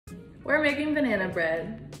We're making banana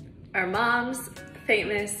bread. Our mom's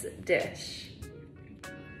famous dish.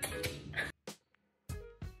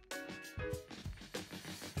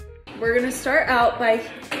 We're gonna start out by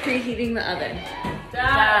preheating the oven.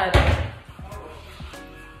 Dad.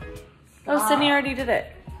 Oh, Sydney already did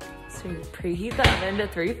it. So you preheat the oven to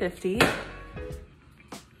 350.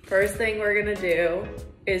 First thing we're gonna do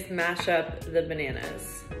is mash up the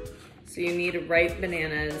bananas. So you need ripe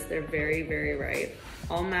bananas. They're very, very ripe.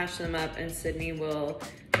 I'll mash them up and Sydney will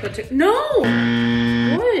put No!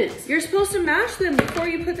 What? You're supposed to mash them before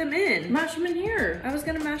you put them in. Mash them in here. I was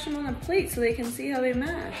gonna mash them on a plate so they can see how they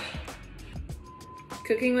mash.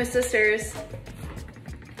 Cooking with sisters.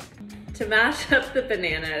 To mash up the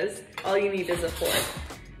bananas, all you need is a fork.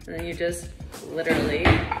 And then you just literally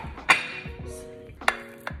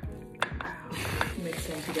mix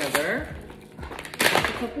them together. Half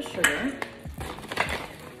a cup of sugar.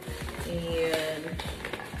 And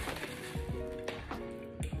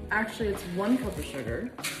actually it's 1 cup of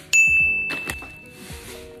sugar.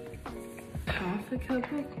 Half a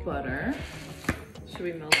cup of butter. Should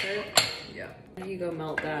we melt it? Yeah. You go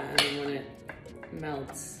melt that, and then when it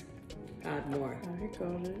melts, add more. I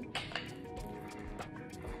got it.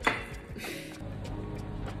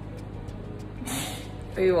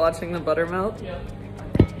 Are you watching the butter melt? Yeah.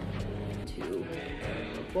 2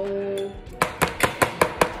 Bowl.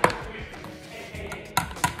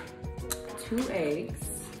 2 eggs.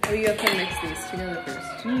 Oh, you have to mix these together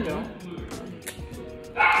first. No, you don't.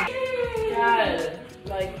 Dad,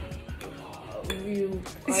 like, are you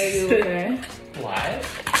okay? What?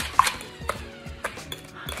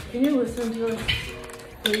 Can you listen to us,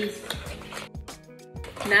 please?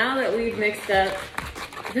 Now that we've mixed up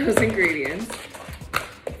those ingredients,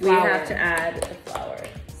 we Flour. have to add the flour.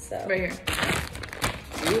 So Right here.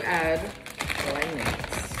 You add what I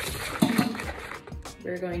mix.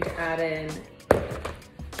 we're going to add in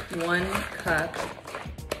 1 cup,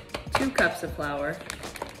 2 cups of flour,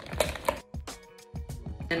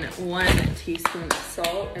 and 1 teaspoon of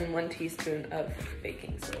salt and 1 teaspoon of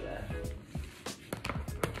baking soda.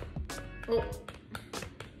 Oh.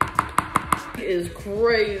 It is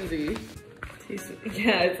crazy.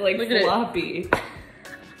 Yeah, it's like Look at it. floppy.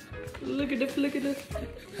 Look at it, look at it.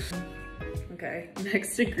 Okay,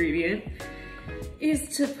 next ingredient is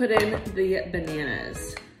to put in the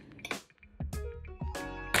bananas.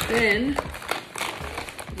 Then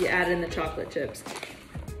you add in the chocolate chips.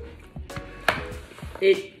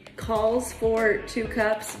 It calls for 2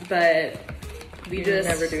 cups, but we just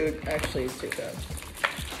never do actually 2 cups.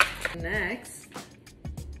 Next,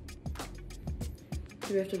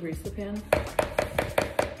 Do we have to grease the pan?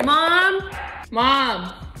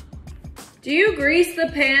 Mom, do you grease the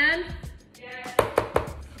pan?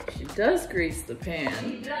 She does grease the pan.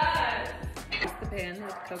 Grease the pan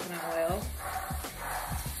with coconut oil.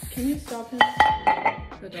 Can you stop him?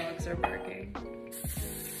 The dogs are barking.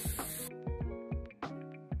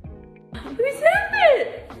 Who's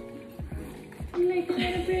that? You like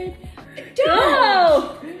banana bread?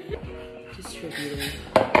 No! Distributing.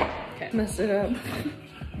 Okay. Mess it up.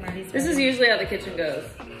 This is usually how the kitchen goes.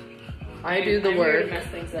 I do the I'm here to work mess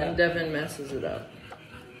things up. and Devon messes it up.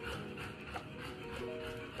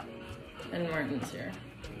 And Martin's here.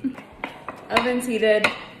 Oven's heated.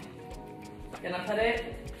 Gonna put it.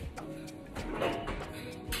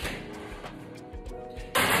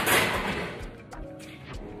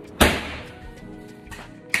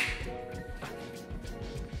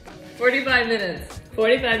 "45 minutes.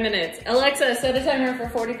 45 minutes. Alexa, set a timer for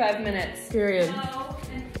 45 minutes. Period.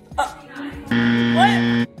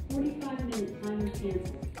 What? 45 minute timer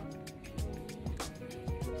canceled.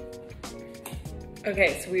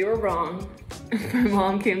 Okay, so we were wrong. My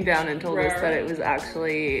mom came down and told us that it was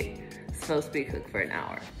actually supposed to be cooked for an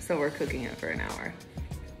hour. So we're cooking it for an hour.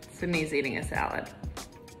 Sydney's eating a salad.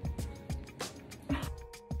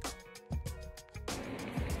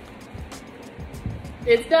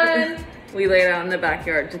 It's done. We laid out in the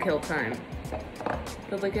backyard to kill time.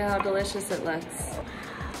 But look at how delicious it looks.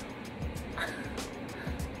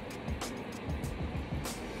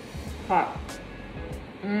 Hot.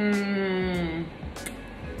 Mmm.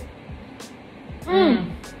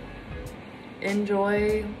 Mmm.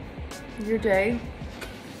 Enjoy your day.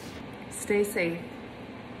 Stay safe.